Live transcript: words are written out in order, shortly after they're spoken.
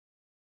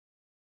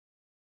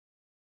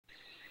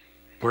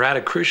We're at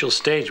a crucial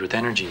stage with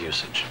energy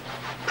usage.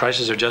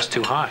 Prices are just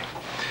too high.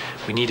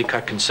 We need to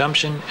cut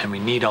consumption, and we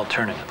need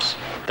alternatives.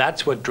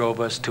 That's what drove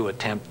us to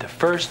attempt the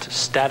first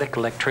static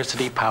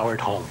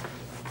electricity-powered home.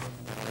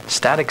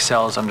 Static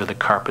cells under the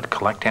carpet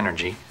collect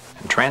energy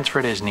and transfer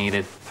it as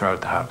needed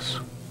throughout the house.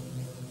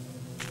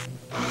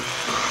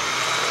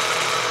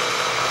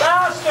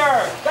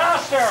 Faster!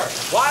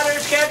 Faster!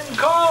 Water's getting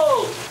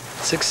cold!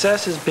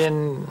 Success has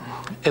been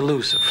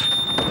elusive.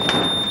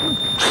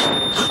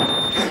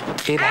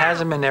 It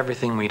hasn't been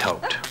everything we'd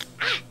hoped.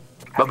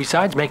 But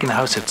besides making the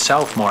house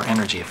itself more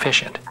energy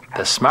efficient,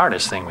 the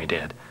smartest thing we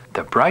did,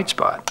 the bright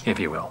spot, if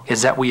you will,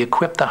 is that we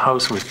equipped the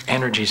house with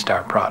Energy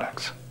Star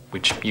products,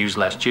 which use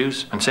less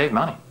juice and save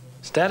money.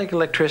 Static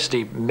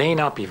electricity may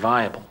not be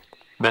viable,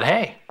 but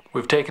hey,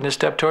 we've taken a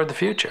step toward the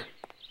future.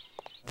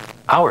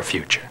 Our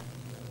future.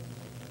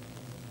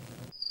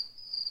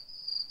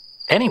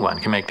 Anyone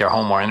can make their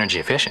home more energy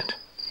efficient.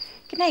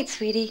 Good night,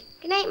 sweetie.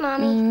 Good night,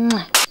 Mommy.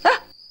 Mwah.